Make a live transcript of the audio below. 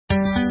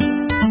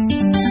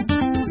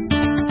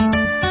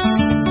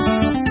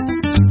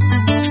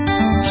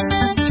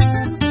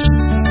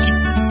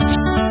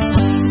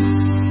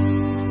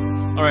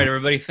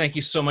everybody. Thank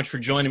you so much for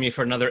joining me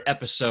for another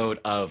episode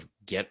of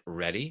Get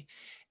Ready.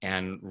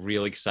 And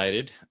real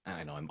excited.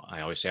 I know I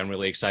always say I'm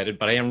really excited,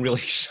 but I am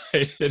really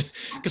excited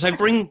because I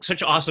bring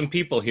such awesome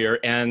people here.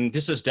 And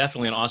this is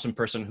definitely an awesome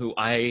person who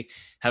I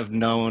have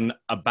known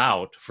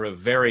about for a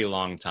very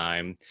long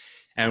time.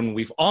 And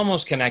we've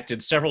almost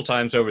connected several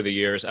times over the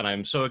years. And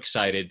I'm so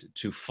excited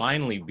to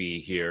finally be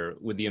here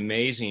with the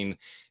amazing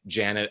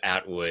Janet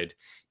Attwood.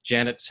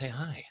 Janet, say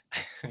hi.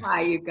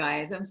 Hi, you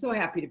guys. I'm so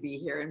happy to be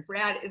here. And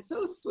Brad, it's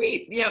so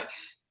sweet,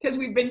 because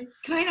we've been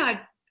kind of.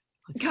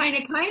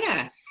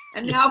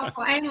 And now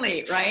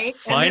finally, right?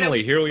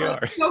 Finally, here we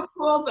are. So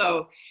cool,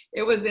 though.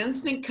 It was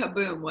instant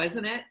kaboom,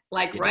 wasn't it?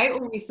 Like Yeah. right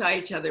when we saw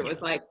each other, it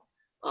was like,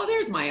 oh,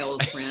 there's my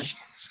old friend.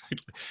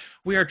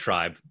 We are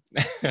tribe.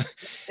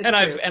 and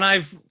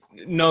I've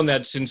known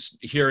that since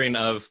hearing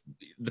of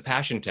the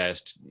Passion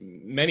Test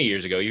many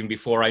years ago, even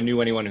before I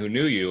knew anyone who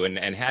knew you and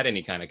had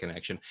any kind of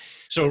connection.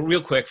 So real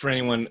quick, for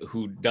anyone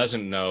who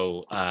doesn't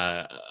know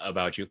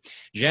about you,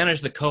 Janet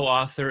is the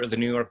co-author of the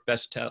New York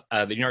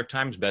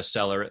Times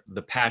bestseller,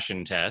 The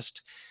Passion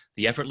Test,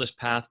 The Effortless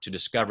Path to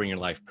Discovering Your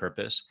Life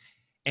Purpose,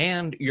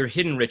 and Your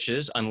Hidden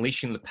Riches,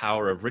 Unleashing the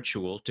Power of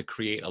Ritual to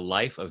Create a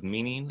Life of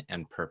Meaning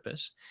and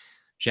Purpose.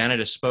 Janet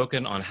has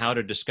spoken on how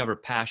to discover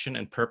passion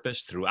and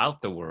purpose throughout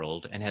the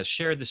world and has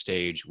shared the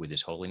stage with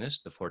His Holiness,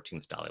 the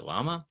 14th Dalai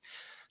Lama,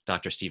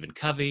 Dr. Stephen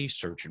Covey,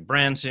 Sir Richard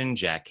Branson,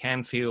 Jack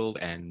Canfield,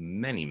 and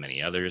many,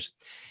 many others.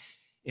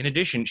 In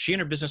addition, she and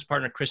her business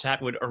partner, Chris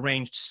Attwood,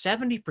 arranged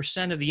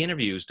 70% of the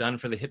interviews done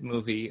for the hit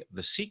movie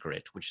The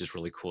Secret, which is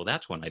really cool.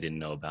 That's one I didn't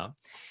know about.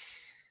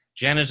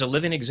 Janet is a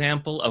living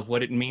example of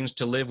what it means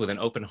to live with an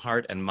open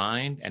heart and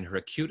mind, and her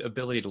acute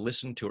ability to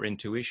listen to her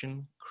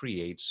intuition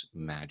creates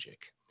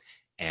magic.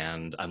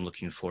 And I'm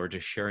looking forward to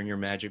sharing your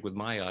magic with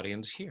my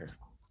audience here.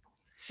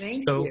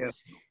 Thank you.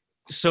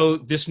 So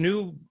this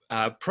new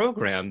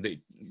program that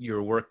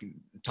you're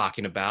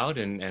talking about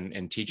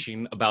and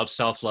teaching about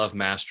self-love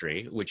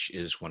mastery, which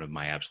is one of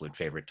my absolute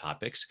favorite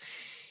topics,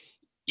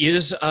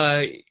 is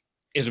a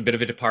bit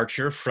of a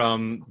departure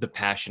from the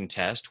Passion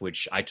Test,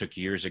 which I took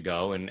years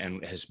ago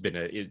and has been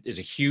is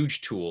a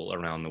huge tool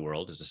around the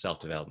world as a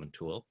self-development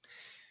tool.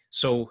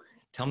 So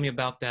tell me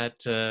about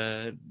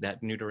that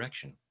new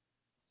direction.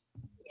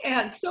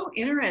 Yeah, it's so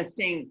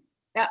interesting.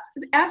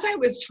 As I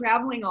was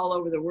traveling all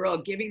over the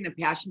world, giving the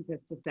Passion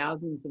Test to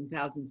thousands and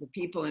thousands of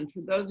people, and for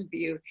those of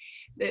you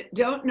that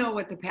don't know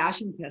what the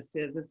Passion Test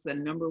is, it's the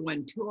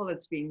 #1 tool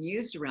that's being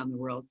used around the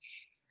world,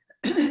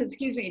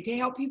 excuse me, to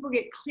help people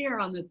get clear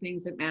on the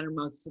things that matter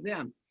most to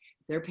them,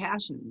 their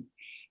passions.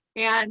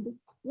 And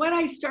what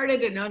I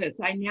started to notice,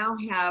 I now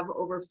have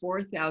over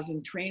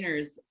 4,000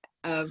 trainers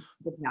of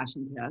the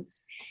Passion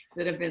Test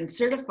that have been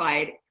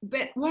certified.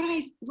 But what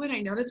I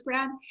noticed,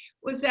 Brad,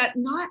 was that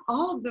not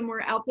all of them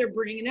were out there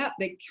bringing it up.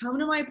 They come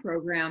to my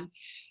program,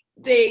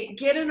 they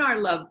get in our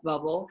love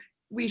bubble,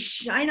 we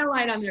shine a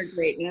light on their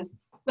greatness,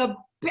 the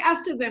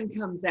best of them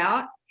comes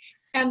out,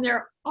 and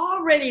they're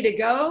all ready to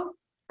go.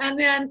 And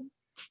then,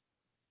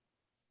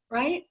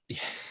 right? Yeah.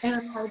 And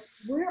I'm like,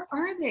 where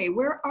are they?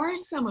 Where are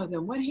some of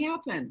them? What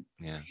happened?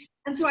 Yeah.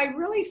 And so I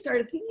really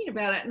started thinking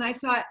about it, and I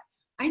thought,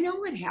 I know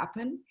what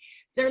happened.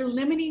 Their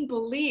limiting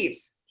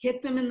beliefs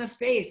hit them in the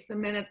face the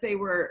minute they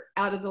were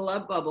out of the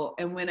love bubble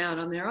and went out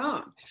on their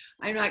own.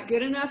 I'm not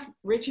good enough,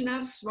 rich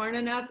enough, smart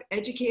enough,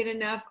 educated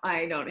enough.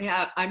 I'm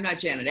not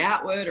Janet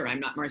Attwood, or I'm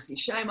not Marcy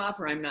Shimoff,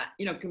 or I'm not,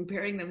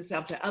 comparing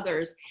themselves to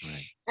others.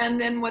 Right. And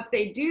then what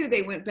they do,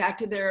 they went back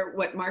to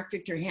what Mark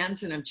Victor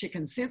Hansen of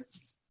Chicken Soup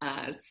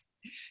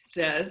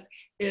says,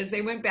 is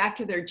they went back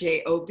to their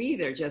JOB,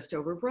 they're just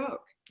over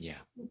broke. Yeah.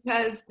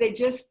 Because they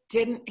just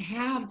didn't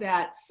have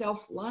that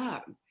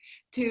self-love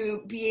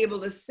to be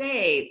able to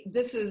say,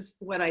 this is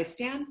what I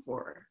stand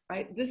for,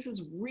 right? This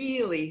is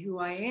really who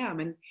I am,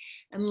 and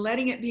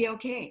letting it be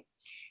okay.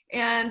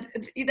 And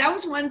that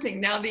was one thing.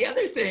 Now, the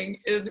other thing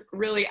is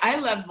really, I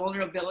love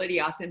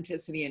vulnerability,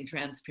 authenticity, and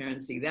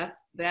transparency.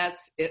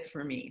 That's it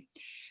for me.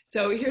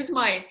 So here's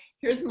my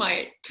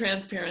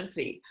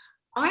transparency.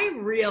 I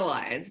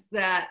realized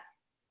that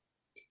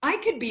I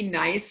could be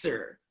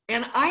nicer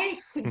and I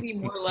could be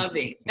more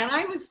loving. And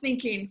I was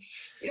thinking,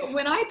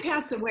 when I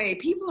pass away,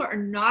 people are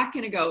not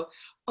going to go,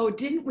 oh,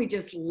 didn't we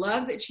just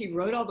love that she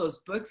wrote all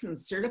those books and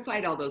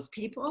certified all those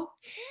people?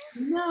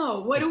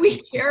 No, what do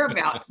we care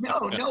about?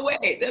 No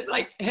way. That's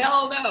like,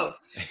 hell no.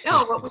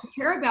 No, what we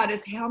care about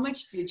is how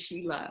much did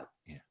she love?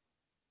 Yeah.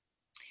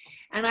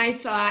 And I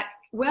thought,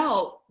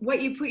 well,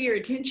 what you put your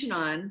attention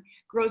on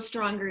grows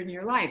stronger in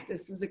your life.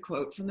 This is a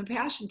quote from the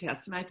Passion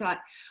Test. And I thought,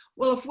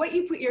 well, if what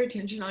you put your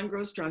attention on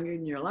grows stronger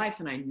in your life,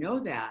 and I know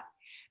that,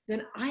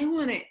 then I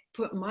want to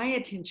put my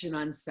attention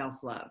on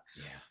self-love.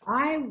 Yeah.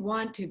 I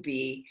want to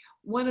be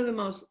one of the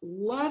most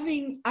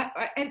loving,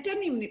 it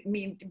doesn't even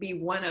mean to be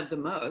one of the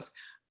most.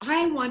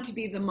 I want to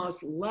be the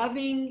most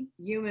loving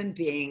human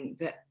being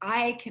that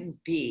I can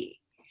be.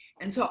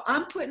 And so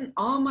I'm putting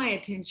all my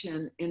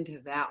attention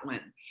into that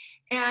one.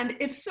 And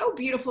it's so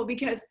beautiful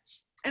because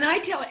And I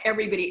tell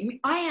everybody,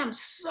 I am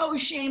so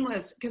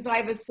shameless because I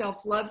have a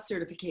self-love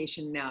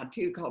certification now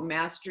too, called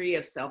Mastery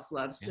of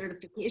Self-Love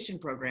Certification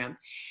Program.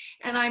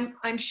 And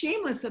I'm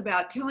shameless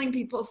about telling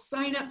people,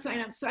 sign up,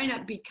 sign up, sign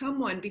up, become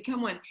one,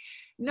 become one.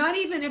 Not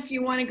even if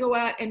you want to go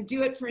out and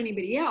do it for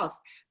anybody else,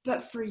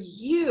 but for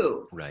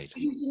you. Right.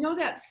 You know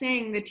that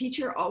saying, the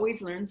teacher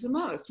always learns the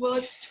most. Well,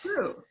 it's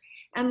true.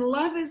 And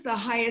love is the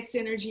highest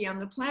energy on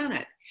the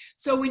planet.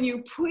 So when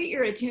you put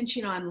your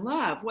attention on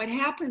love, what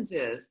happens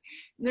is,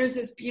 there's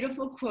this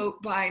beautiful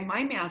quote by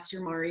my master,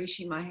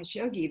 Maharishi Mahesh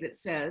Yogi, that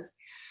says,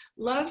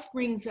 love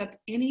brings up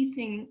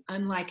anything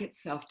unlike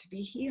itself to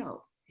be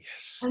healed.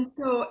 Yes. And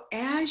so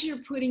as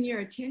you're putting your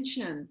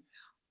attention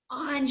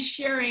on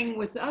sharing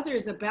with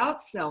others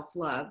about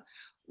self-love,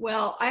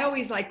 well, I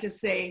always like to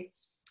say,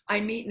 I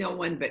meet no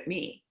one but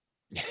me.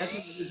 That's a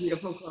really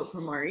beautiful quote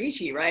from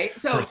Maharishi, right?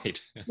 So right.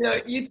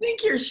 you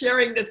think you're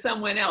sharing to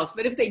someone else,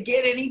 but if they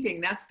get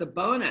anything, that's the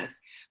bonus.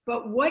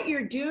 But what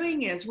you're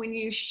doing is, when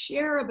you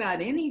share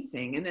about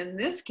anything, and in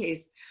this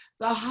case,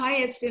 the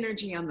highest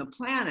energy on the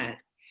planet,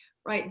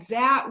 right,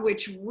 that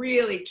which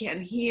really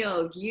can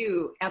heal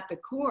you at the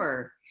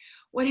core,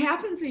 what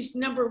happens is,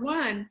 number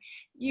one,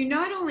 you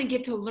not only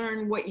get to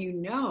learn what you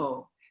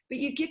know, but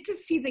you get to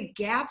see the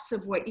gaps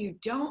of what you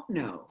don't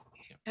know.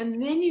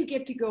 And then you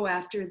get to go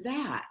after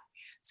that.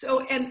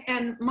 So,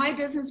 and my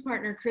business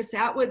partner, Chris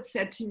Attwood,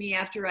 said to me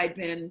after I'd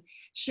been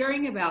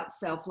sharing about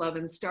self-love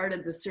and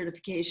started the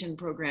certification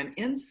program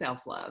in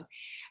self-love,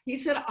 he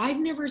said, I've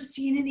never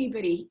seen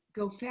anybody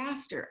go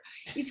faster.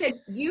 He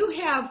said, you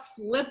have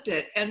flipped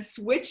it and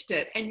switched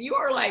it, and you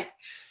are like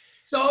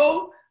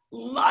so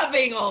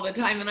loving all the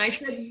time. And I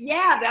said,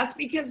 yeah, that's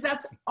because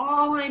that's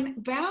all I'm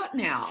about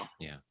now.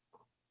 Yeah.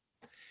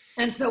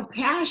 And so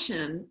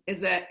living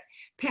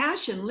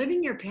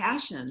your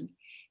passion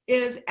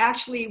is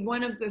actually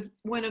one of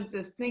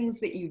the things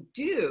that you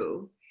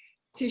do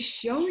to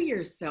show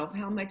yourself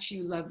how much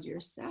you love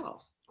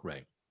yourself.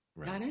 Right.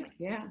 Got it?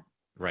 Yeah.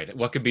 Right.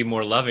 What could be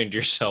more loving to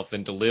yourself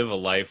than to live a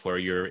life where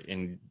you're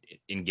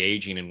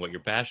engaging in what you're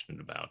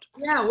passionate about?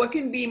 Yeah. What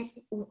can be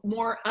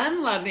more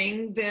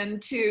unloving than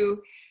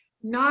to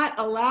not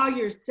allow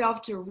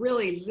yourself to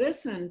really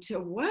listen to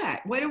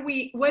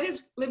what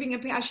is living a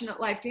passionate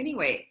life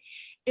anyway?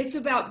 It's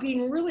about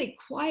being really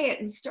quiet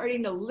and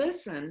starting to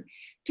listen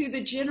to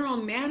the general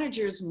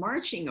manager's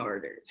marching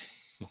orders.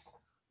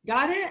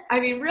 Got it? I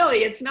mean, really,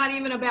 it's not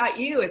even about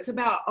you. It's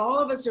about all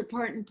of us are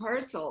part and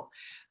parcel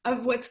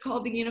of what's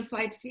called the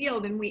unified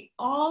field, and we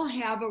all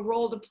have a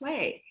role to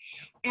play.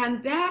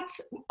 And that's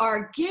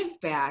our give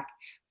back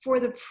for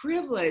the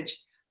privilege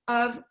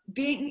of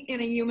being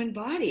in a human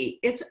body.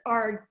 It's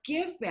our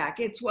give back.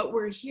 It's what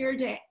we're here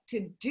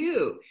to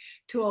do,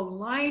 to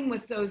align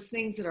with those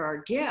things that are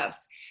our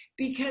gifts,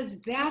 because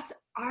that's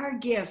our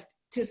gift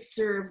to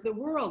serve the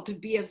world, to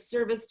be of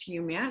service to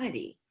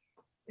humanity.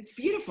 It's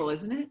beautiful,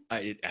 isn't it?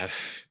 I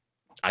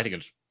think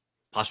it's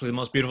possibly the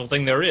most beautiful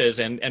thing there is.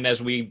 And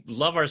as we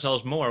love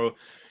ourselves more,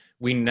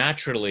 we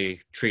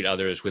naturally treat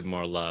others with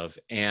more love.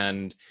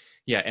 And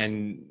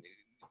and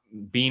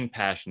being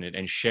passionate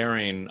and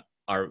sharing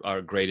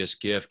our greatest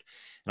gift.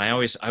 And I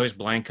always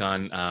blank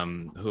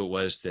on who it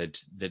was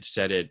that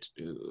said it,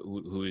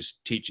 who was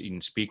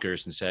teaching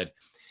speakers and said,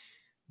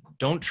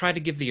 don't try to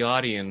give the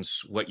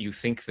audience what you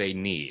think they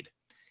need.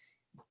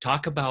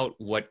 Talk about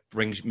what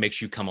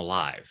makes you come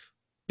alive,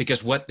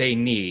 because what they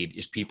need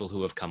is people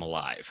who have come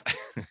alive,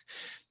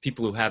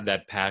 people who have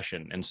that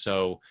passion. And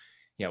so,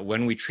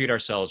 when we treat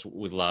ourselves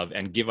with love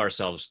and give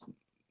ourselves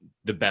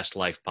the best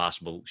life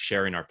possible,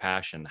 sharing our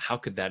passion, how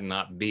could that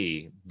not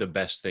be the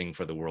best thing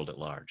for the world at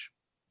large?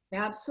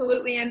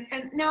 Absolutely. And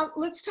now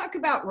let's talk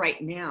about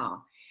right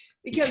now,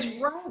 because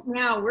right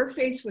now we're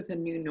faced with a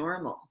new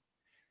normal.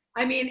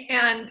 I mean,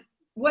 and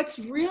what's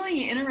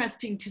really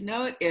interesting to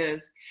note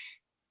is,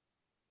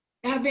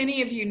 have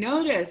any of you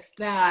noticed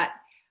that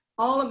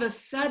all of a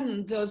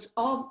sudden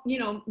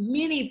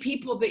many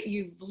people that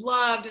you've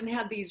loved and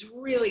had these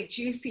really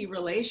juicy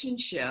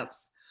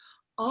relationships,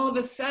 all of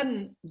a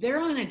sudden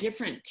they're on a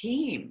different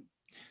team.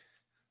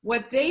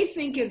 What they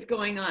think is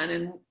going on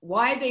and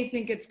why they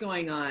think it's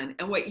going on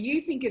and what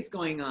you think is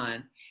going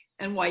on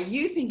and why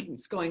you think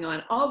it's going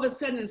on, all of a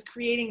sudden is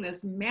creating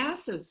this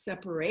massive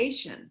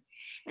separation.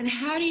 And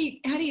how do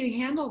you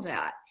handle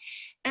that?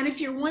 And if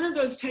you're one of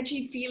those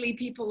touchy-feely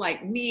people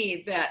like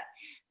me that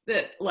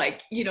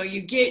like,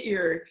 you get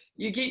your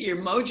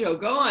mojo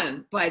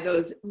going by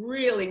those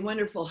really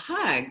wonderful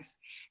hugs,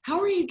 how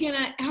are you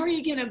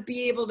gonna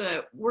be able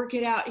to work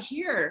it out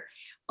here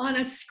on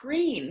a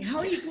screen? How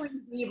are you going to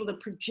be able to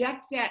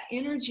project that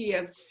energy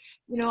of,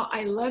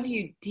 I love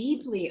you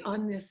deeply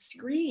on this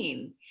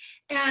screen?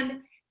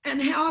 And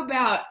how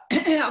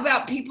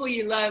about people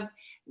you love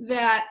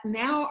that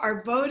now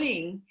are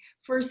voting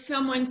for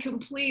someone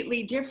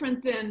completely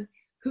different than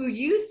who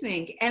you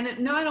think? And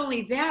not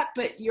only that,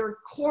 but your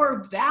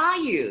core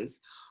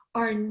values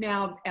are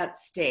now at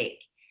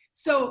stake.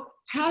 So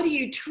how do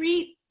you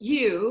treat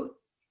you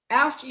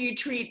after you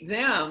treat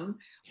them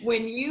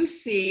when you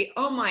see,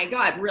 oh my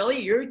God,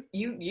 really,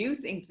 you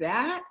think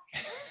that?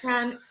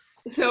 And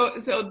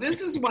so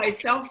this is why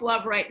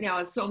self-love right now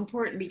is so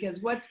important,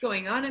 because what's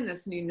going on in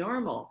this new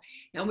normal,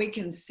 and we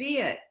can see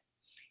it,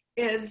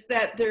 is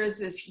that there's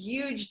this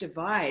huge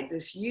divide,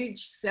 this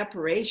huge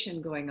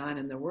separation going on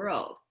in the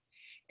world.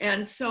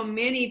 And so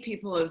many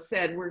people have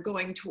said we're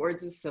going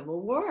towards a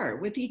civil war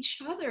with each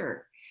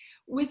other,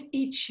 with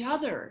each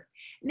other.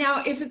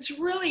 Now, if it's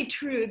really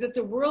true that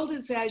the world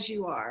is as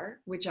you are,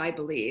 which I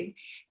believe,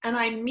 and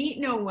I meet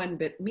no one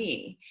but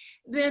me,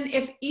 then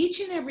if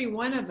each and every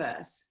one of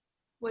us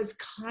was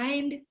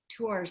kind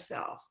to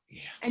ourselves,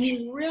 and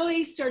you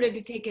really started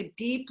to take a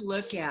deep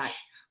look at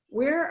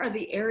where are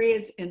the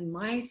areas in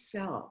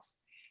myself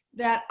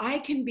that I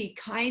can be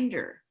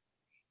kinder.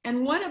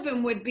 And one of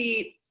them would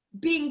be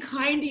being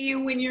kind to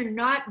you when you're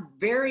not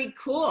very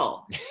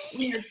cool.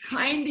 When you're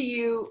kind to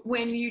you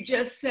when you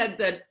just said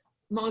the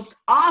most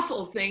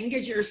awful thing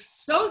because you're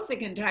so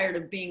sick and tired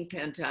of being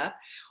pent up,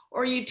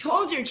 or you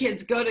told your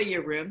kids, go to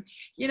your room.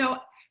 You know,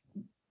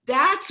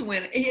 that's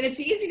when, and it's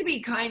easy to be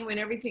kind when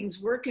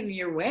everything's working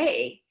your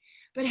way.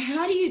 But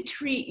how do you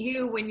treat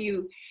you when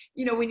you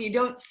know, when you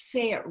don't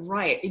say it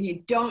right and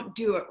you don't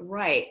do it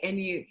right and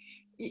you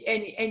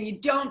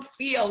don't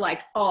feel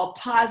like all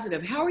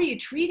positive? How are you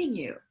treating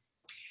you?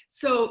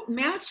 So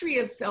mastery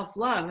of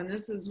self-love, and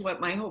this is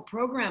what my whole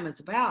program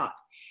is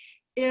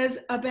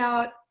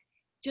about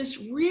just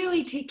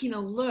really taking a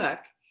look,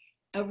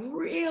 a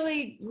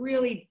really,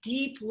 really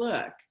deep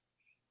look,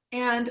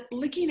 and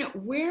looking at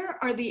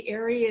where are the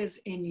areas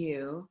in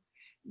you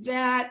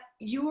that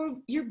you're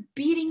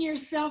beating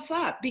yourself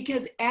up,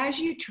 because as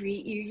you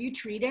treat you, you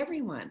treat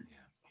everyone.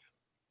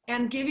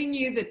 And giving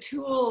you the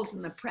tools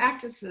and the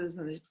practices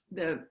and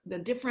the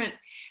different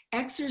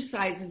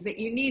exercises that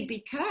you need,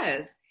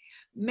 because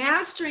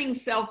mastering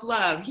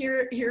self-love,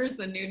 here's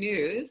the new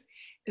news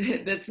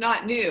that's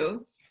not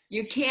new.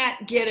 You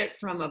can't get it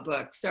from a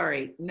book.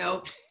 Sorry,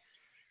 nope.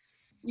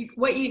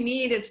 What you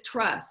need is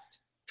trust.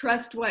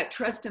 Trust what?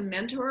 Trust a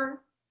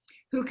mentor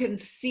who can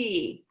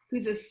see,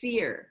 who's a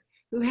seer,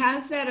 who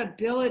has that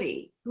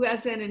ability, who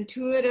has that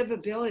intuitive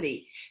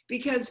ability.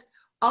 Because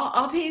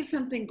I'll tell you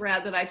something,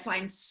 Brad, that I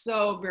find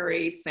so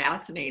very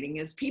fascinating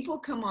is people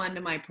come on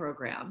to my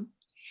program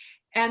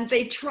and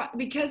they try,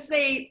 because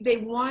they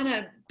want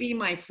to be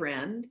my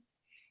friend,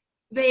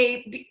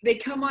 they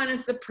come on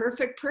as the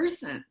perfect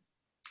person.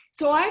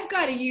 So I've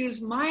got to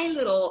use my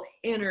little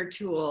inner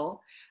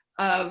tool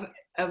of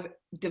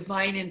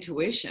divine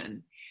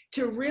intuition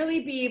to really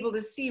be able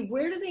to see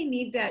where do they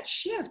need that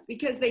shift,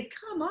 because they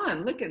come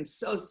on looking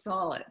so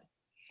solid.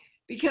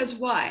 Because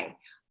why?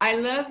 I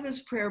love this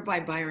prayer by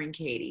Byron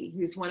Katie,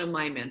 who's one of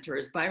my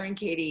mentors. Byron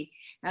Katie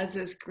has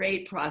this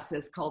great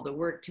process called the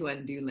work to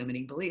undo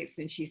limiting beliefs.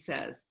 And she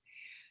says,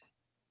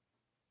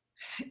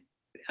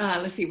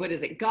 let's see, what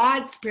is it?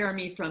 God, spare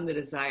me from the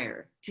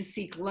desire to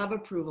seek love,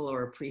 approval,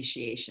 or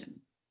appreciation.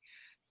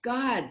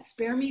 God,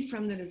 spare me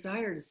from the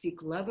desire to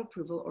seek love,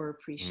 approval, or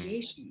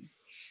appreciation.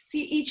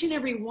 See, each and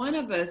every one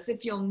of us,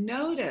 if you'll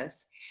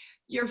notice,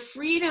 your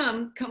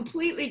freedom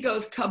completely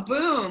goes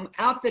kaboom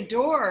out the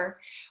door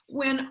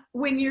when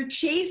you're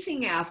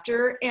chasing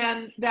after,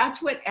 and that's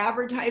what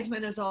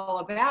advertisement is all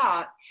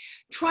about,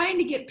 trying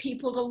to get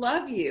people to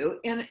love you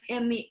in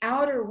the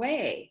outer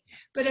way.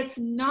 But it's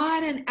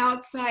not an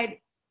outside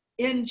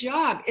in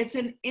job, it's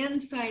an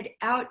inside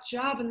out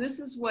job. And this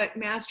is what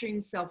mastering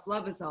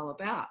self-love is all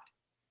about.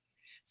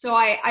 So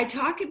I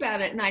talk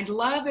about it, and I'd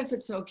love, if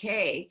it's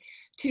okay,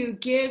 to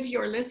give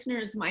your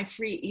listeners my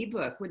free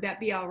ebook. Would that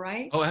be all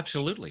right? Oh,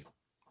 absolutely.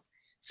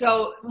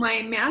 So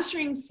my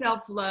Mastering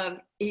Self-Love,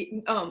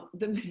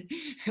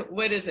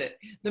 what is it?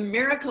 The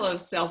Miracle of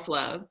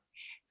Self-Love,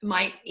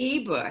 my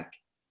ebook,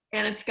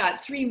 and it's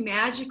got 3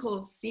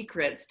 magical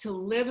secrets to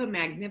live a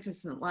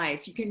magnificent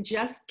life. You can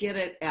just get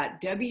it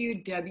at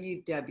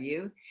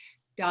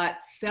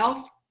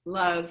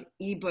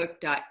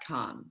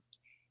www.selfloveebook.com.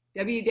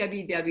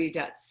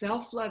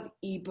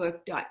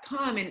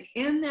 www.selfloveebook.com. And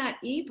in that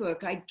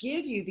ebook, I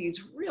give you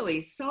these really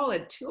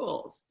solid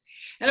tools.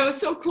 And it was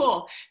so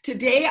cool.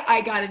 Today,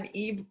 I got an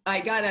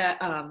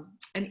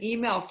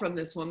email from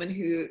this woman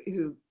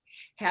who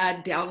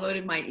had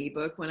downloaded my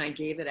ebook when I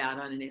gave it out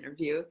on an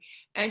interview.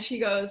 And she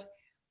goes,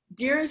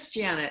 "Dearest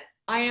Janet,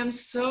 I am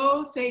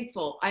so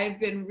thankful. I have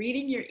been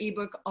reading your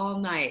ebook all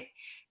night.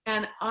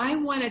 And I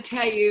want to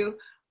tell you,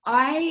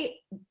 I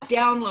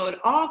download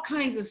all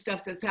kinds of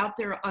stuff that's out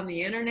there on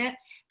the internet,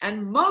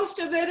 and most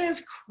of it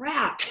is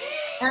crap.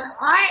 And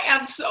I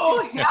am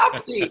so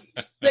happy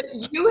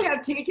that you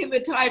have taken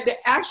the time to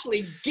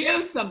actually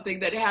give something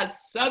that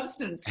has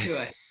substance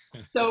to it."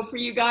 So for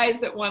you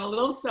guys that want a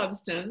little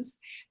substance,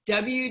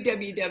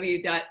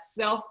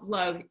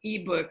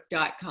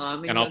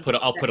 www.selfloveebook.com. And I'll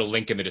put a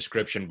link in the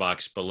description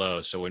box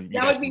below, so when you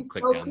guys can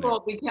click so down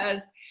cool there.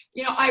 Because,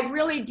 you know, I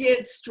really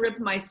did strip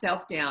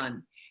myself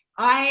down.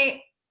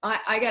 I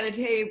got to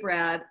tell you,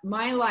 Brad,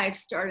 my life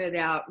started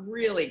out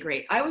really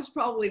great. I was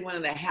probably one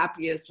of the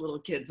happiest little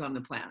kids on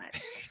the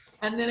planet.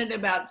 And then at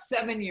about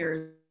 7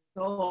 years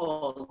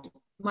old,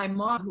 my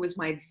mom, who was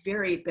my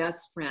very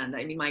best friend,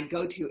 I mean, my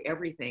go-to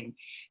everything,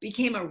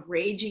 became a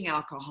raging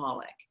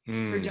alcoholic.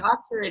 Her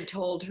doctor had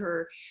told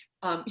her,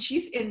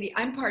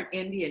 I'm part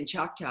Indian,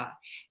 Choctaw.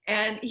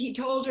 And he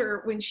told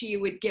her when she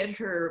would get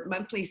her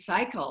monthly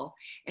cycle,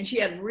 and she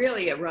had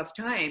really a rough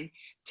time,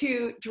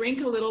 to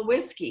drink a little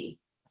whiskey.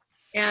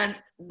 And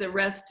the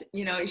rest,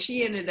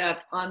 she ended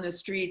up on the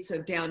streets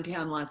of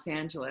downtown Los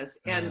Angeles.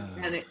 And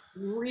it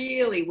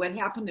really, what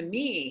happened to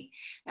me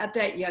at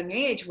that young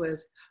age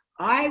was,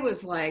 I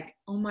was like,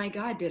 oh my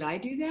God, did I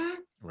do that?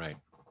 Right.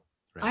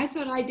 I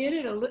thought I did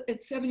it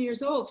at 7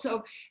 years old.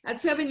 So at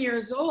 7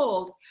 years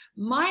old,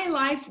 my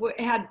life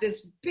had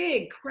this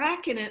big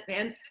crack in it,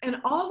 and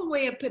all the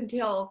way up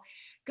until,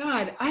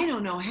 God, I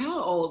don't know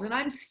how old, and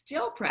I'm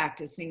still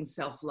practicing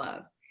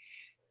self-love,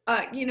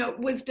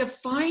 was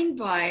defined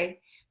by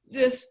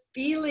this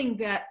feeling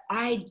that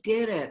I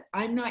did it.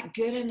 I'm not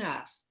good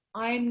enough.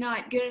 I'm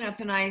not good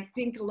enough. And I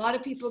think a lot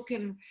of people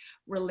can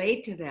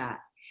relate to that.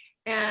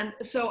 And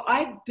so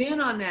I've been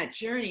on that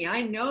journey.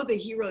 I know the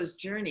hero's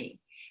journey.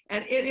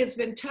 And it has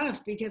been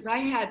tough because I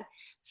had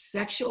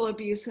sexual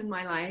abuse in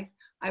my life.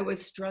 I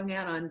was strung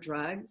out on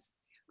drugs.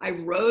 I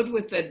rode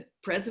with the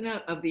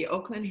president of the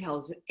Oakland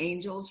Hells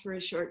Angels for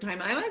a short time.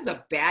 I was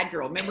a bad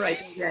girl. Remember I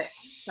told you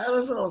that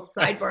was a little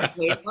sidebar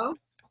halo,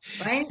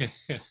 right?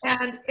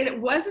 And it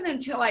wasn't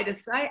until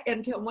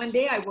until one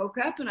day I woke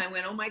up and I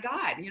went, oh my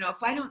God,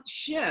 if I don't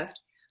shift,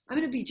 I'm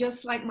going to be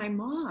just like my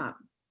mom,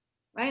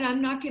 right?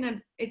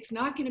 It's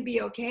not going to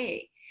be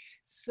okay.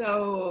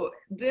 So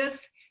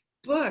this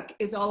book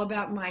is all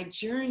about my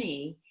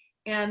journey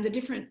and the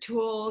different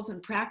tools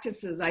and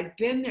practices. I've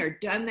been there,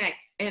 done that.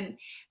 And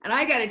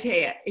I got to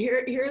tell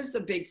you, here's the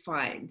big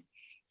find,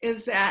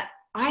 is that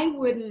I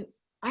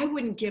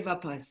wouldn't give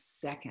up a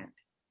second,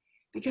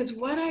 because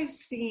what I've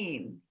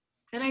seen,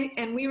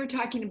 and we were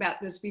talking about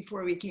this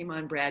before we came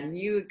on, Brad, and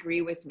you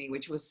agree with me,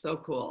 which was so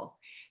cool.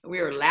 And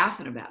we were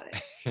laughing about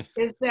it,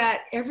 is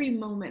that every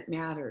moment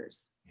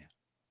matters.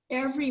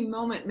 Every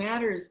moment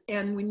matters.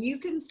 And when you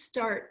can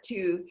start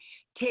to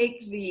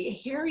take the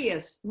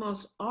hairiest,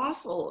 most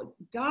awful,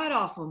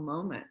 god-awful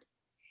moment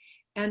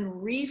and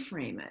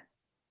reframe it,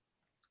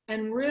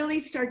 and really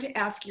start to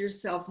ask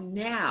yourself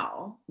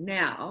now,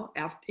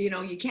 after,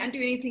 you can't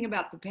do anything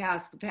about the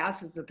past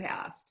is the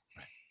past.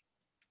 Right.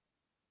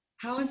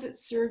 How is it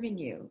serving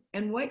you?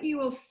 And what you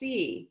will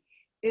see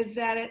is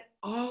that it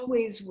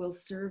always will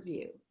serve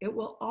you. It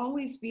will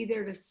always be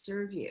there to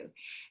serve you.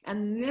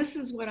 And this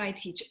is what I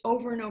teach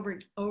over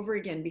and over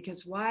again.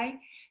 Because why?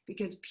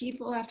 Because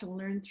people have to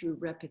learn through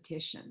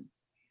repetition.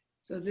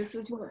 So this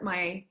is what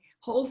my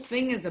whole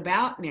thing is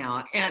about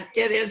now. And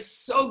it is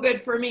so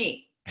good for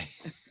me.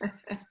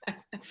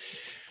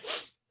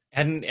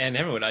 And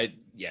everyone,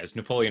 as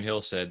Napoleon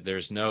Hill said,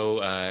 there's no,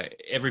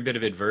 every bit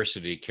of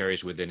adversity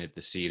carries within it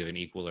the seed of an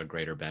equal or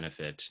greater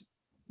benefit.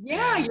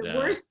 Yeah, and, your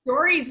worst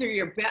stories are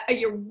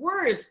your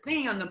worst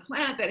thing on the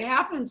planet that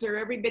happens are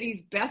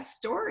everybody's best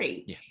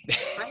story. Yeah.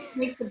 Right?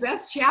 Make the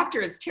best chapter.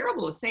 It's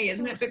terrible to say,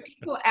 isn't it? But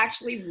people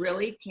actually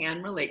really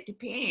can relate to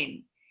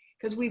pain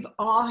because we've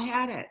all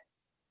had it.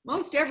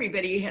 Most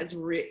everybody has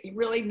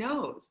really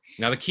knows.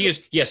 Now the key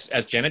is, yes,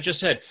 as Janet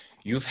just said,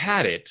 you've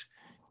had it.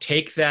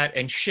 Take that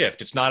and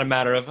shift. It's not a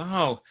matter of,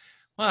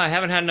 I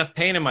haven't had enough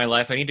pain in my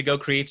life. I need to go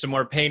create some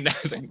more pain.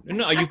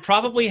 No, you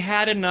probably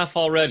had enough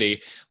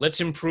already.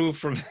 Let's improve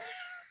from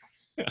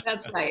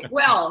That's right.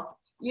 Well,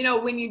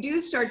 when you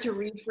do start to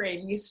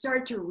reframe, you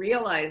start to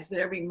realize that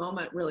every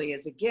moment really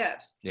is a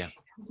gift. Yeah.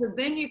 So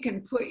then you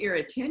can put your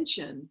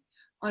attention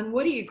on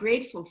what are you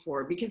grateful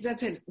for, because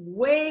that's a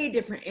way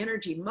different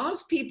energy.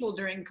 Most people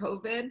during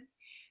COVID,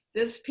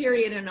 this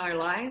period in our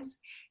lives,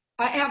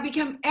 have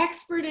become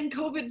expert in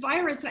COVID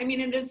virus. I mean,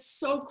 it is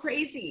so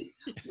crazy.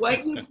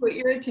 What you put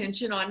your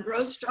attention on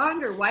grows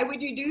stronger. Why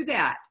would you do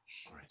that?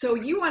 So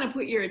you want to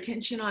put your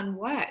attention on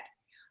what?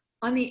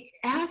 On the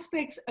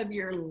aspects of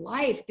your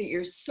life that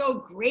you're so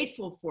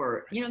grateful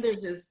for.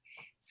 There's this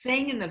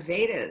saying in the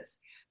Vedas,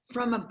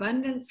 from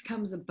abundance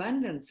comes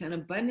abundance, and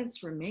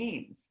abundance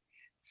remains.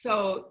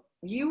 So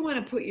you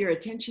want to put your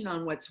attention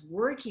on what's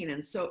working.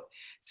 And so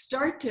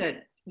start to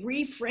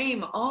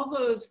reframe all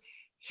those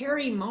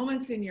hairy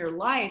moments in your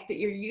life that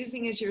you're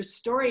using as your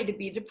story to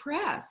be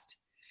depressed.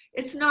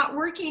 It's not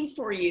working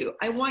for you.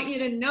 I want you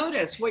to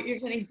notice what you're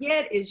going to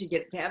get is you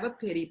get to have a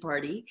pity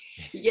party.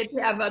 You get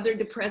to have other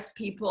depressed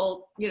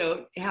people,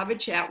 have a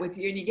chat with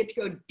you, and you get to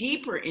go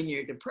deeper in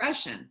your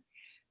depression.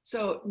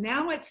 So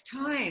now it's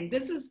time.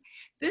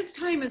 This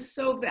time is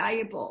so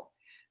valuable.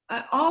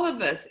 All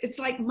of us, it's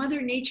like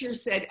Mother Nature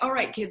said, all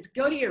right, kids,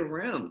 go to your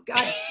room.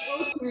 God,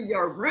 go to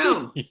your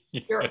room.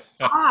 You're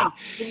off.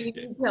 And you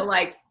need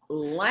to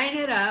line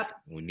it up.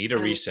 We need a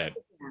reset.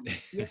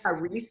 Yeah,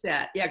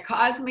 reset. Yeah,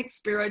 cosmic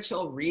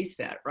spiritual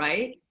reset,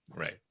 right?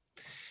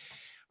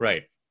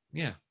 Right.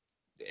 Yeah.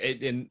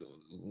 And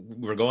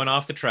we're going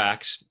off the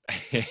tracks.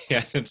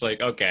 And it's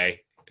like, okay.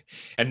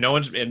 And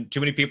too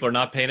many people are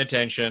not paying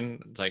attention.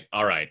 It's like,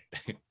 all right.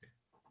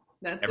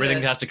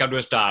 Everything has to come to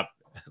a stop.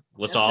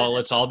 Let's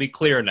all be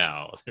clear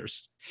now.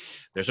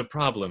 There's a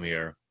problem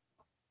here.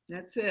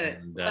 That's it.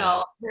 And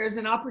Well, there's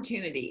an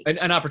opportunity.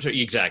 an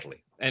opportunity,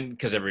 exactly. And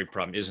because every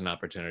problem is an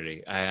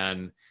opportunity.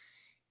 And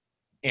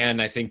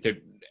I think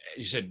that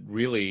you said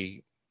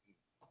really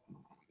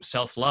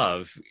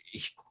self-love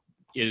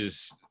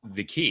is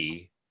the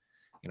key,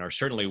 or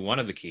certainly one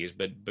of the keys,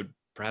 but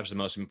perhaps the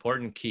most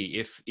important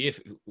key. If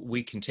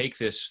we can take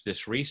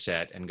this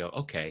reset and go,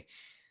 okay,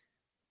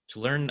 to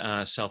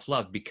learn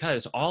self-love,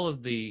 because all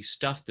of the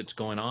stuff that's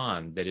going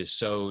on that is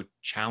so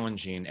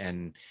challenging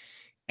and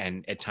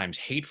at times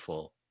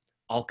hateful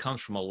all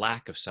comes from a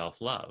lack of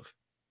self-love.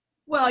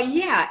 Well,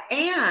 yeah,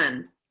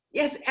 and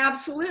yes,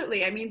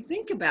 absolutely. I mean,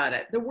 think about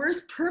it. The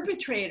worst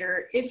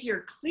perpetrator, if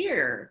you're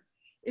clear,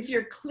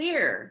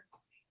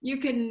 you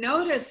can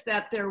notice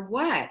that they're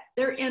what?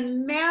 They're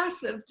in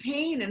massive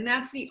pain, and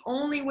that's the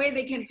only way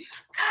they can,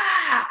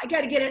 I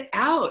got to get it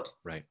out.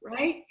 Right.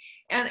 Right?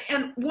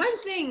 And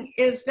one thing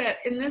is that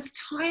in this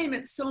time,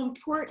 it's so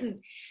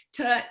important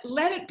to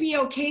let it be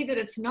okay that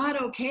it's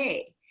not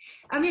okay.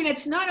 I mean,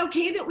 it's not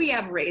okay that we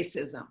have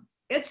racism.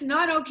 It's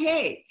not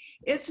okay.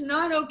 It's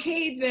not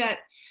okay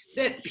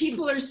that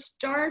people are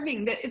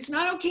starving, that it's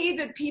not okay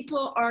that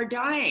people are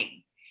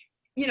dying.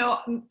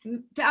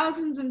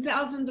 Thousands and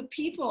thousands of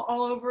people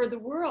all over the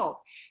world,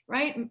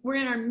 right? We're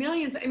in our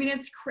millions. I mean,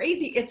 it's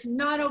crazy. It's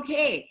not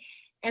okay.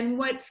 And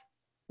what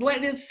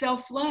is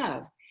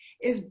self-love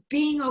is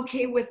being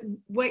okay with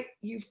what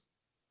you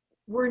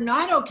were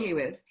not okay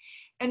with,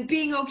 and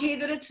being okay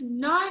that it's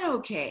not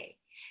okay,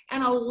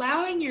 and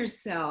allowing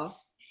yourself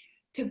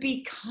to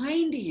be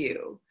kind to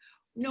you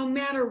no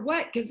matter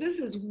what, because this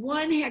is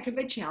one heck of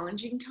a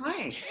challenging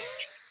time.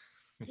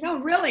 No,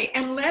 really.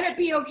 And let it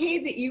be okay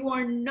that you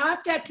are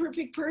not that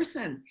perfect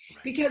person.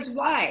 Right. Because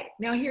why?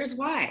 Now, here's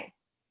why.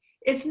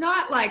 It's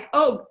not like,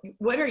 oh,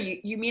 what are you?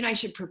 You mean I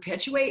should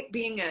perpetuate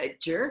being a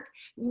jerk?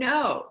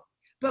 No.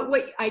 But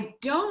what I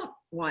don't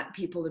want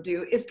people to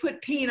do is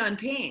put pain on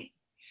pain.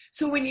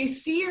 So when you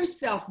see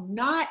yourself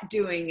not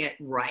doing it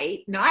right,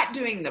 not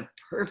doing the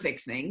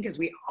perfect thing, because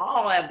we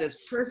all have this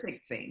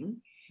perfect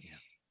thing,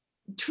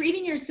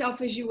 treating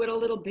yourself as you would a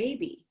little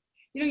baby.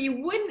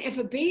 You wouldn't, if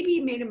a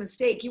baby made a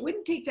mistake, you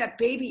wouldn't take that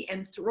baby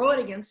and throw it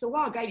against the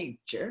wall. God, you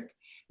jerk.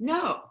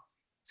 No.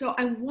 So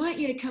I want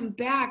you to come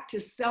back to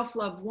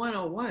self-love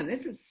 101.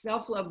 This is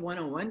self-love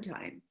 101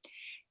 time.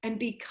 And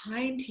be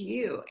kind to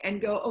you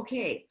and go,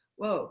 okay,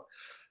 whoa,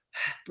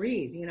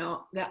 breathe,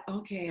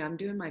 okay, I'm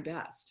doing my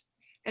best.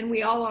 And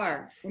we all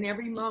are in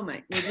every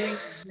moment. We're doing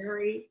the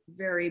very,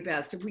 very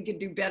best. If we could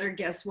do better,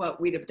 guess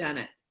what? We'd have done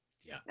it.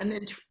 Yeah.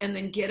 And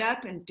then get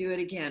up and do it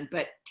again.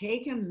 But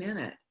take a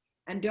minute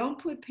and don't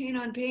put pain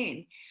on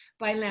pain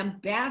by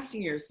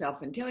lambasting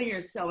yourself and telling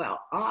yourself how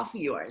awful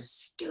you are,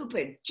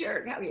 stupid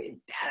jerk, how you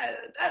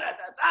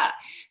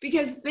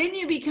because then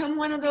you become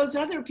one of those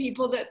other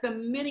people that the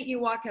minute you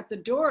walk out the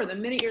door, the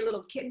minute your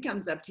little kid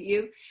comes up to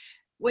you,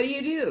 what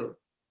do?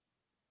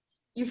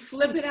 You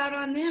flip it out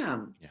on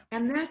them. Yeah.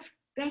 And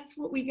that's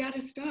what we got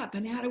to stop.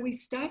 And how do we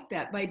stop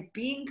that? By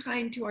being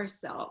kind to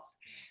ourselves.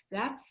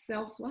 That's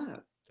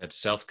self-love. That's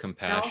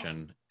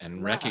self-compassion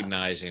and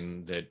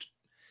recognizing that,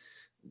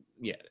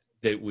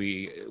 that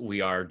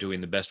we are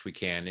doing the best we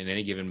can in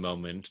any given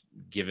moment,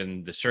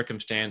 given the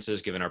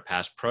circumstances, given our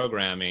past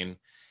programming,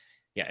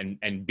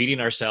 and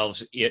beating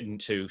ourselves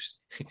into,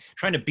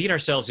 trying to beat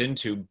ourselves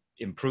into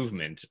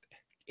improvement.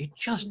 It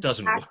just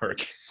doesn't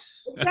work.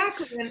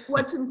 Exactly. And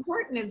what's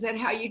important is that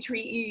how you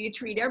treat you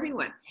treat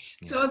everyone.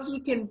 Yeah. So if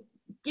you can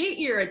get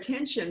your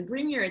attention,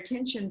 bring your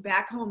attention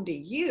back home to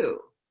you,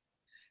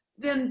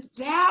 then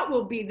that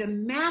will be the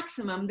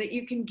maximum that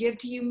you can give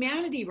to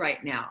humanity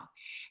right now.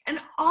 And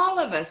all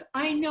of us,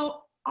 I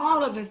know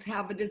all of us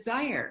have a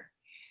desire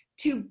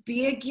to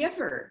be a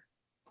giver.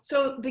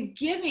 So the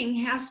giving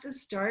has to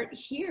start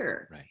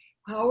here. Right.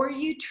 How are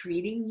you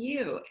treating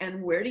you?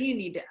 And where do you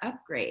need to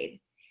upgrade?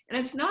 And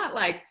it's not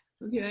like,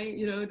 okay,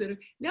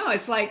 no,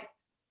 it's like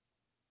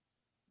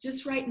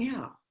just right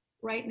now,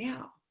 right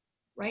now,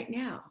 right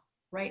now,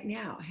 right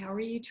now. How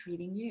are you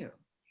treating you?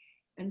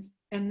 And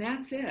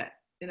that's it.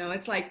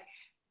 It's like,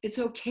 it's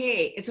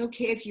okay. It's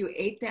okay if you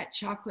ate that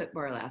chocolate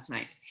bar last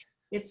night.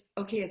 It's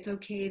okay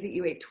that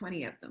you ate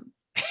 20 of them.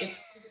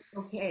 It's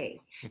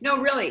okay. No,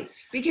 really,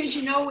 because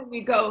when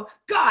you go,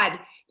 God,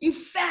 you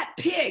fat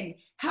pig,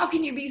 how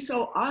can you be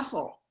so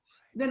awful?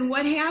 Then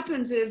what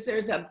happens is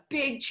there's a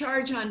big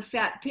charge on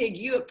fat pig.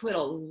 You have put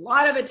a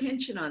lot of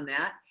attention on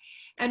that.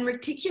 And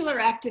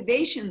reticular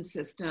activation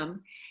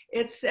system,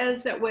 it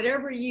says that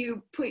whatever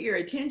you put your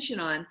attention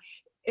on,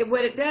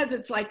 what it does,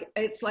 it's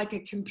like a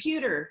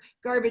computer,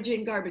 garbage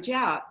in, garbage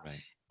out.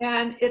 Right.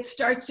 And it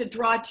starts to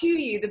draw to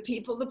you the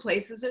people, the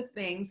places, the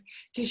things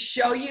to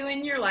show you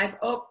in your life,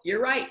 oh,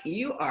 you're right,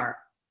 you are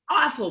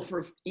awful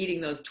for eating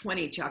those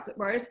 20 chocolate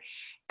bars.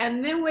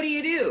 And then what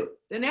do?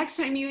 The next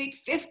time you eat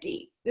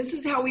 50. This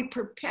is how we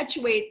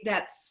perpetuate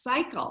that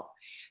cycle.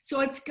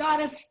 So it's got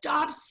to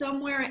stop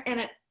somewhere,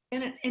 and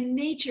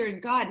nature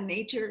and God,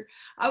 nature,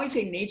 I always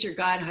say nature,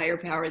 God, higher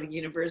power, the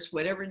universe,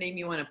 whatever name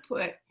you want to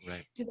put,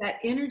 right, to that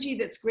energy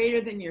that's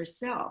greater than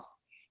yourself,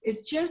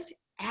 is just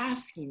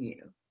asking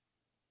you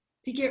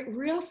to get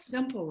real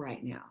simple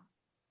right now.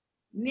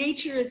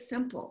 Nature is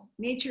simple.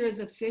 Nature is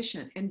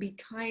efficient, and be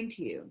kind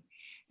to you.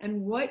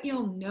 And what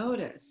you'll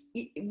notice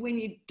when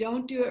you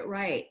don't do it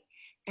right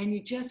and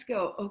you just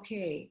go,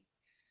 okay,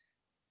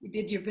 you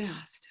did your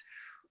best.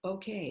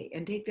 Okay.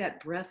 And take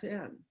that breath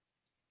in.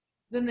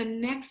 Then the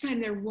next time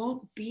there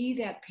won't be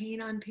that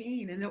pain on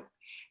pain, and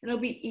it'll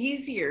be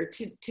easier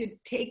to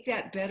take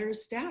that better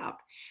step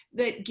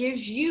that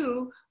gives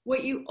you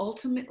what you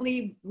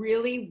ultimately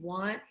really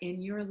want in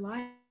your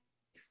life.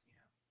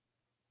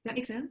 Does that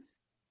make sense?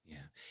 Yeah.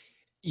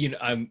 You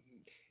know,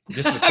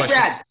 this is a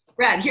question.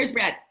 Brad, here's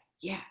Brad.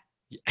 Yeah.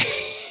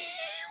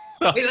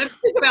 Well, wait, let's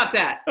think about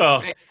that. Oh,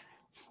 right?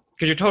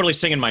 Because you're totally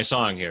singing my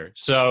song here.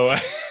 So,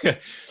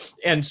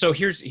 and so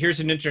here's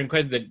an interesting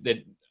question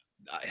that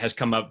has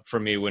come up for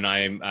me when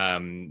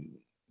I'm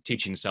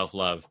teaching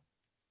self-love,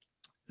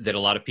 that a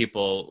lot of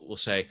people will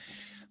say,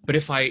 but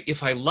if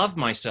I love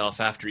myself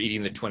after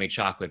eating the 20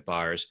 chocolate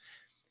bars,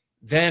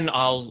 then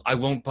I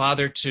won't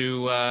bother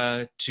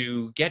to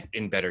get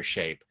in better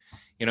shape.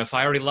 You know, if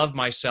I already love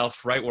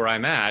myself right where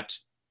I'm at,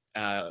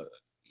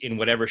 in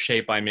whatever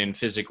shape I'm in,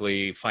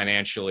 physically,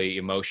 financially,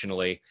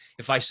 emotionally,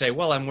 if I say,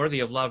 well, I'm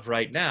worthy of love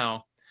right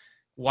now,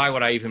 why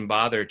would I even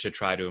bother to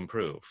try to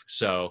improve?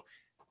 So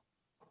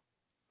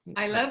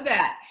I love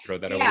that. Throw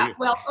that over to you.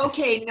 Well,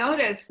 okay,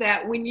 notice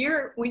that when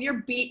you're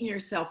beating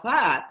yourself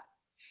up,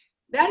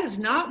 that is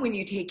not when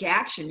you take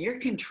action. You're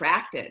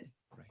contracted.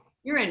 Right.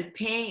 You're in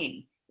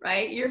pain,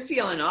 right? You're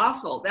feeling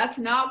awful. That's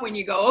not when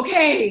you go,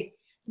 okay.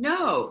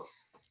 No,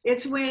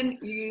 it's when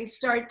you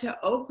start to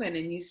open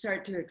and you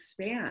start to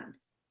expand.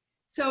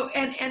 So,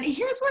 and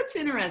here's what's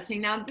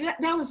interesting. Now,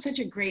 that was such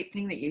a great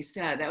thing that you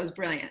said. That was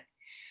brilliant.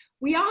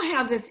 We all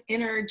have this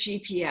inner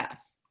GPS.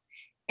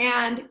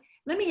 And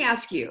let me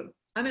ask you,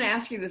 I'm going to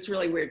ask you this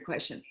really weird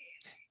question.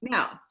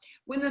 Now,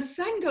 when the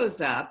sun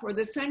goes up or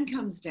the sun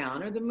comes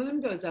down or the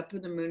moon goes up or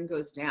the moon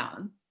goes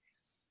down,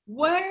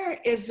 where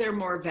is there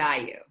more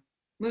value?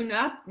 Moon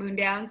up, moon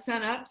down,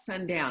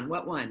 sun down.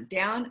 What one?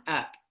 Down,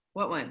 up.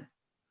 What one?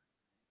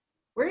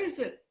 Where is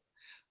it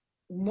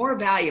more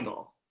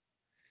valuable?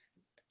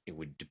 It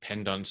would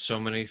depend on so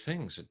many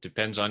things. It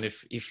depends on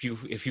if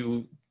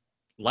you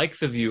like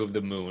the view of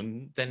the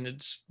moon, then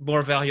it's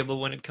more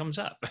valuable when it comes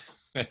up.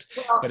 But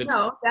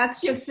no,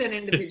 that's just an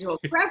individual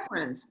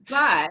preference.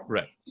 But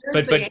right,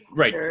 but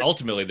right.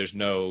 Ultimately, there's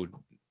no.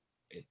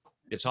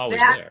 It's always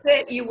there.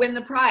 That's it. You win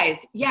the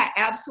prize. Yeah,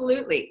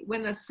 absolutely.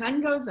 When the sun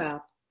goes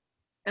up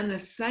and the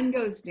sun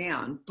goes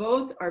down,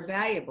 both are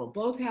valuable.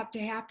 Both have to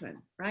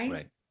happen, right?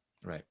 Right.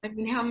 Right. I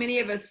mean, how many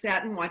of us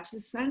sat and watched the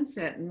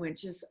sunset and went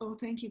just, oh,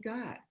 thank you,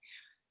 God.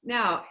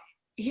 Now,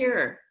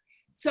 here,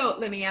 so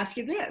let me ask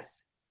you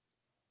this.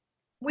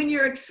 When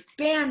you're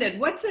expanded,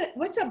 what's it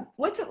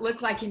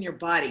look like in your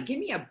body? Give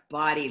me a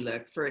body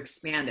look for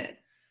expanded.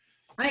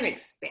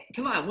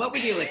 Come on, what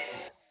would you look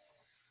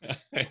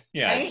like?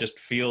 Yeah, right? It just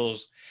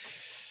feels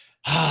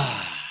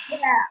yeah,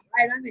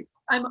 right.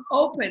 I'm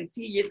open.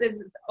 See, this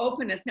is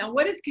openness. Now,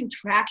 what does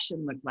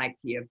contraction look like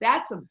to you? If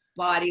that's a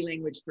body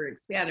language for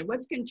expanded,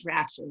 what's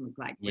contraction look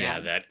like?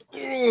 Yeah, that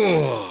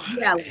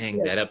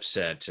that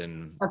upset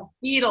and a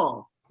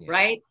fetal,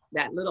 right?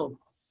 That little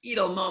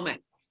fetal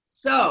moment.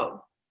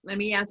 So let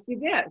me ask you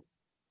this.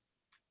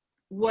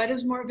 What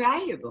is more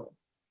valuable?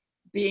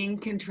 Being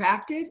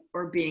contracted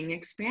or being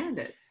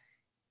expanded?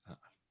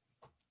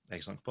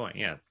 Excellent point.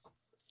 Yeah.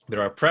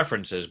 There are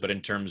preferences, but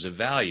in terms of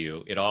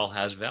value, it all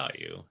has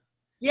value.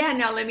 Yeah,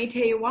 now let me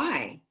tell you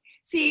why.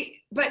 See,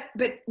 but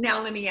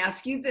now let me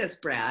ask you this,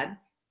 Brad.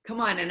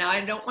 Come on, and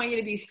I don't want you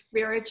to be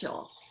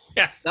spiritual.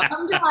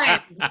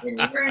 Sometimes when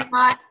you're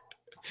not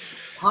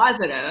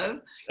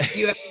positive,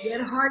 you have to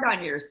get hard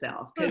on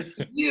yourself because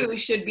you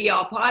should be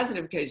all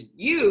positive because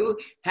you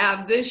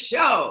have this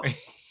show.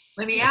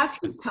 Let me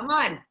ask you, come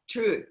on,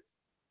 truth.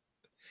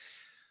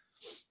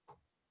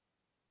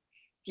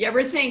 Do you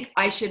ever think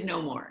I should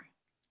know more?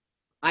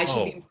 I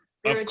should be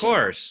spiritual. Of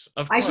course.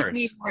 I should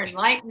be more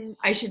enlightened.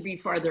 I should be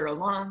farther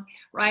along,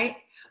 right?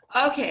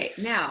 Okay,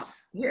 now,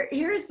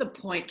 here's the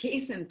point,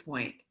 case in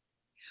point.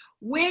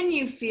 When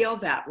you feel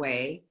that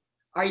way,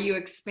 are you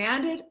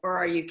expanded or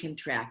are you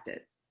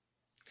contracted?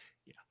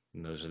 Yeah,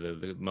 and those are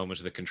the moments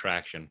of the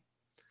contraction.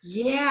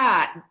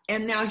 Yeah,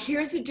 and now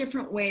here's a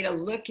different way to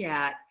look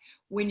at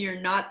when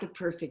you're not the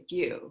perfect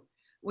you.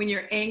 When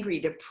you're angry,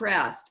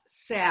 depressed,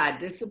 sad,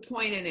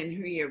 disappointed in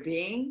who you're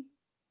being.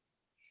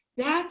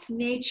 That's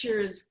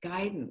nature's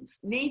guidance.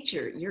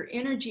 Nature, your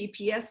inner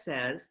GPS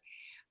says,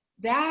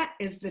 that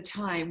is the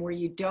time where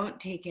you don't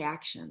take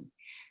action.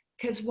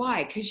 Because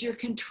why? Because you're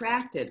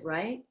contracted,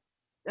 right?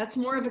 That's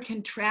more of a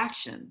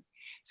contraction.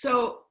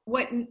 So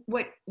what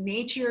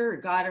nature or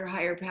God or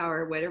higher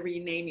power, whatever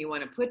name you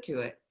want to put to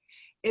it,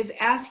 is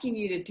asking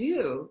you to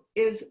do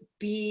is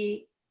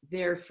be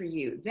there for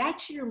you.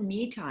 That's your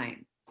me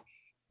time.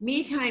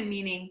 Me time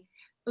meaning,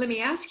 let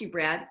me ask you,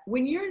 Brad,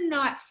 when you're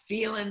not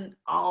feeling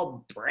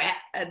all Brad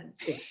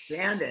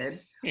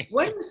expanded,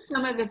 what are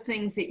some of the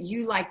things that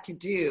you like to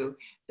do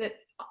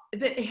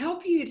that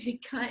help you to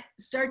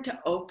start to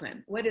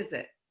open? What is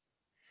it?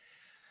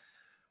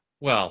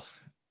 Well,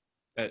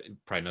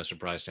 probably no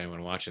surprise to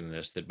anyone watching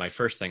this that my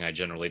first thing I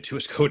generally do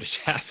is go to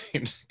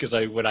tapping because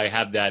when I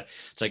have that,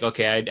 it's like,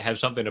 okay, I have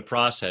something to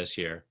process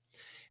here.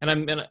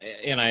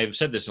 And I've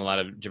said this in a lot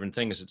of different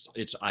things.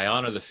 It's I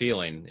honor the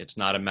feeling. It's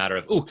not a matter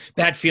of, ooh,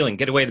 bad feeling,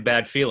 get away the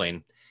bad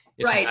feeling.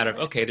 It's a Right. matter of,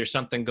 okay, there's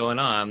something going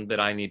on that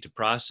I need to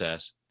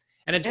process.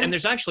 And And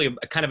there's actually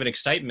a kind of an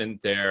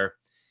excitement there.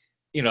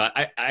 You know,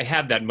 I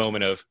have that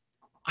moment of,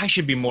 I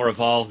should be more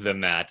evolved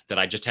than that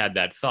I just had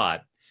that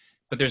thought.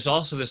 But there's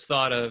also this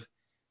thought of,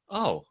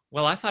 oh,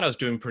 well, I thought I was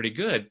doing pretty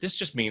good. This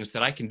just means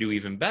that I can do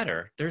even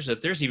better. There's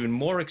even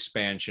more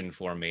expansion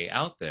for me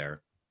out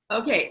there.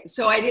 okay,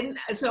 so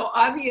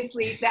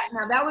obviously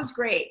that was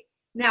great.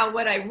 Now,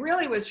 what I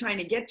really was trying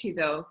to get to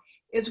though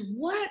is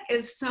what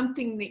is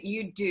something that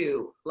you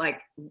do, like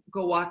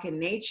go walk in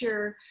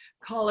nature,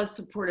 call a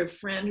supportive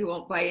friend who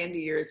won't buy into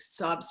your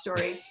sob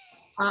story,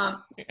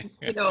 um,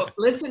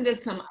 listen to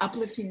some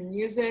uplifting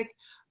music,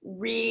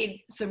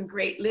 read some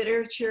great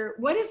literature.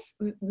 What is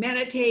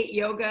meditate,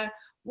 yoga?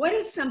 What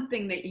is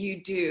something that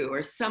you do,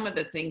 or some of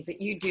the things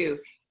that you do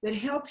that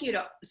help you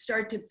to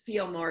start to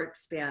feel more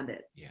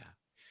expanded? Yeah.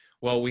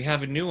 Well, we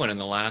have a new one in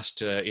the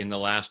last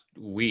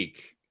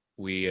week.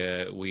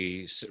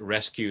 We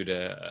rescued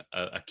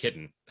a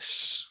kitten.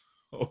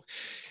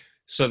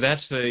 So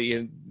that's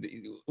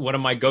one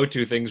of my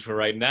go-to things for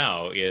right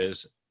now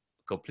is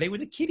go play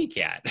with a kitty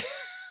cat.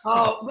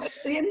 Oh, but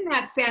isn't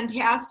that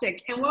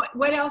fantastic? And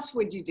what else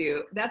would you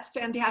do? That's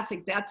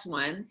fantastic. That's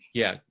one.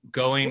 Yeah,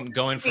 going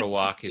for a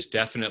walk is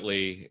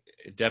definitely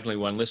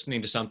one.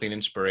 Listening to something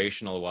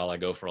inspirational while I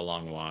go for a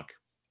long walk.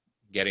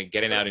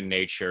 Getting out in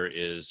nature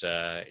is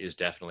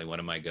definitely one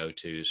of my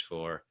go-tos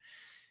for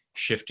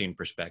shifting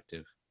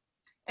perspective.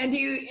 And do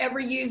you ever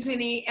use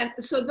any? And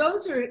so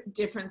those are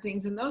different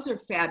things, and those are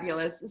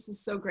fabulous. This is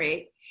so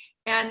great.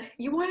 And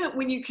you want to,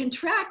 when you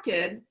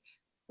contracted,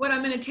 what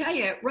I'm going to tell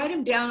you, write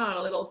them down on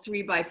a little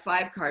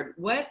 3x5 card.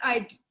 What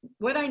I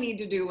need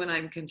to do when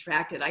I'm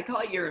contracted, I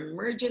call it your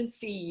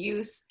emergency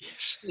use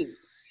sheet.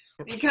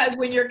 Because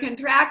when you're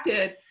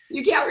contracted,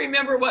 you can't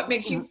remember what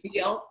makes you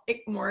feel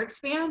more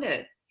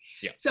expanded.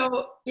 Yeah.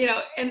 So,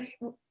 and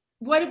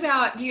what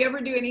about, do you ever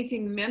do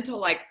anything mental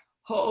like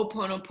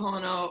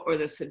Ho'oponopono or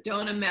the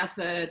Sedona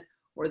method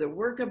or the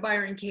work of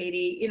Byron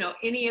Katie,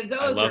 any of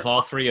those? I love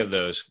all three of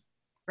those.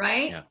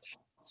 Right? Yeah.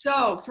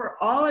 So for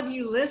all of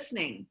you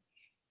listening,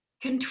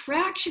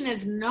 contraction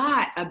is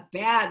not a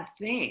bad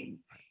thing.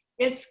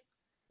 It's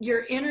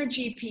your inner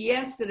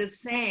GPS that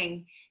is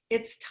saying,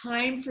 it's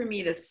time for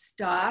me to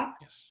stop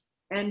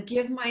and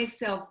give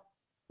myself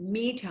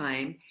me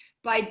time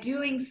by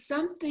doing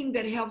something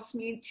that helps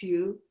me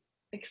to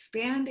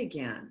expand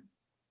again.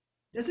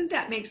 Doesn't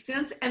that make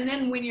sense? And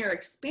then when you're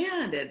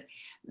expanded,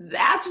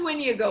 that's when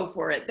you go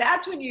for it.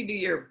 That's when you do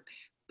your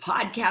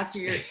podcasts or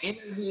your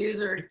interviews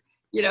or,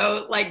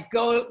 like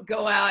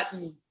go out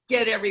and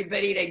get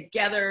everybody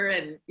together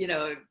and,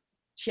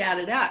 chat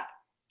it up.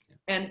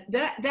 And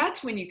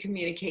that's when you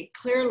communicate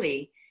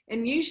clearly.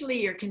 And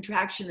usually your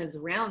contraction is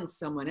around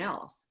someone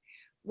else,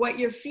 what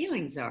your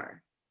feelings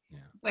are. Yeah.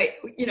 But,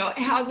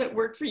 how's it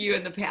worked for you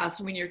in the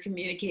past when you're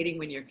communicating,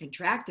 when you're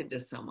contracted to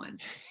someone?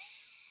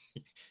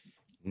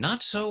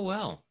 Not so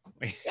well.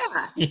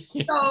 Yeah.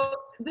 So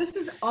this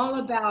is all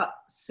about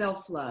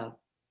self-love,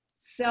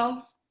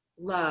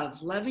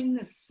 loving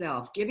the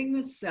self, giving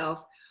the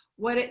self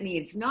what it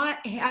needs,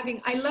 not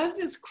having, I love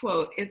this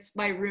quote. It's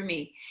by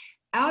Rumi.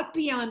 Out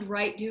beyond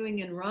right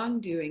doing and wrong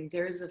doing,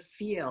 there's a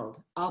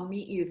field. I'll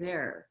meet you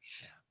there.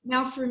 Yeah.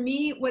 Now, for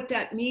me, what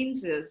that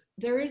means is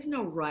there is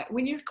no right.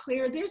 When you're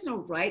clear, there's no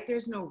right,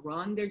 there's no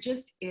wrong, there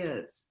just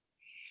is.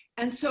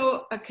 And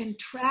so a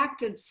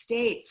contracted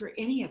state for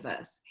any of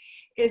us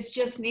is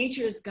just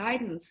nature's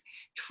guidance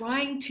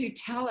trying to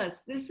tell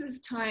us this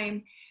is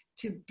time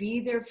to be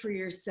there for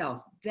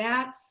yourself.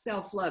 That's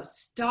self-love.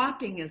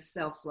 Stopping is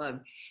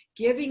self-love.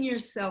 Giving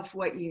yourself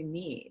what you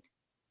need.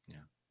 Yeah.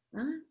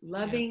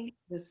 Loving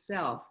the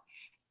self.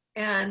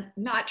 And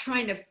not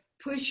trying to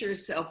push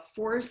yourself,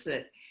 force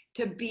it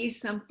to be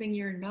something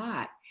you're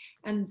not.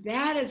 And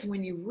that is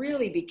when you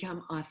really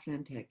become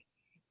authentic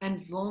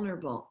and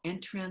vulnerable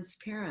and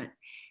transparent.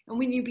 And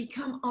when you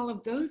become all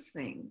of those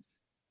things,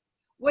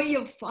 what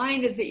you'll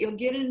find is that you'll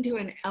get into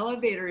an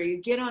elevator, or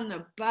you get on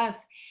a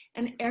bus,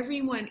 and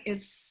everyone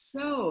is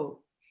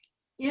so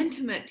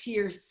intimate to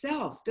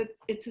yourself that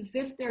it's as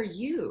if they're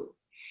you.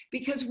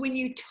 Because when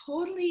you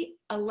totally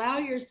allow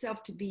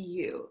yourself to be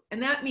you,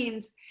 and that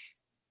means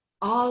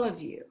all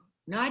of you,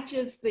 not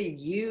just the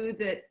you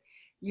that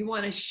you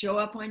want to show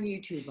up on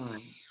YouTube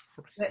on,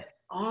 but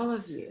all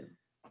of you,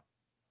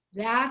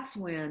 that's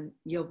when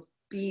you'll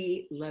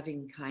be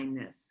loving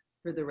kindness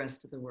for the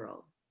rest of the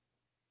world.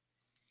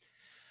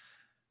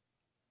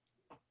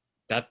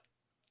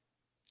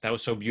 That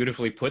was so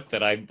beautifully put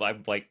that I'm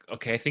like,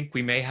 okay, I think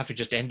we may have to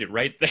just end it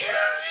right there.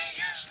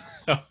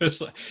 It's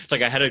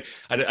like I had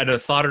a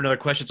thought or another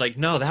question. It's like,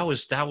 no, that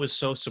was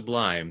so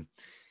sublime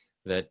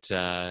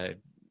that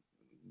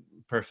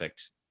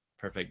perfect.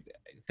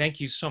 Thank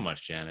you so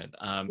much, Janet.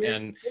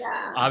 And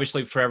Yeah.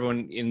 obviously, for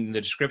everyone, in the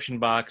description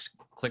box,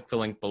 click the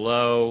link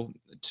below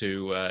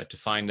to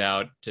find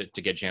out, to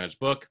get Janet's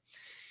book,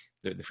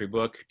 the free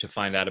book, to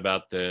find out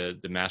about the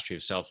Mastery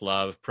of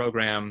Self-Love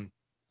program,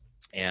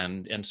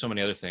 and so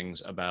many other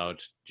things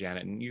about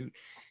Janet. And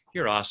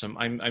you're awesome.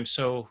 I'm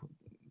so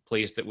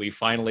pleased that we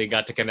finally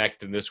got to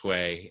connect in this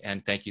way.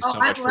 And thank you Oh, so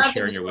I'm much for loving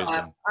sharing your you wisdom.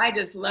 up. I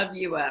just love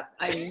you up.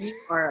 I mean, you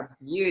are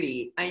a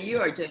beauty, and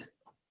you are just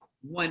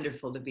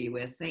wonderful to be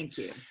with. Thank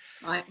you.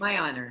 My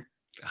honor.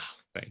 Oh,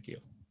 thank you.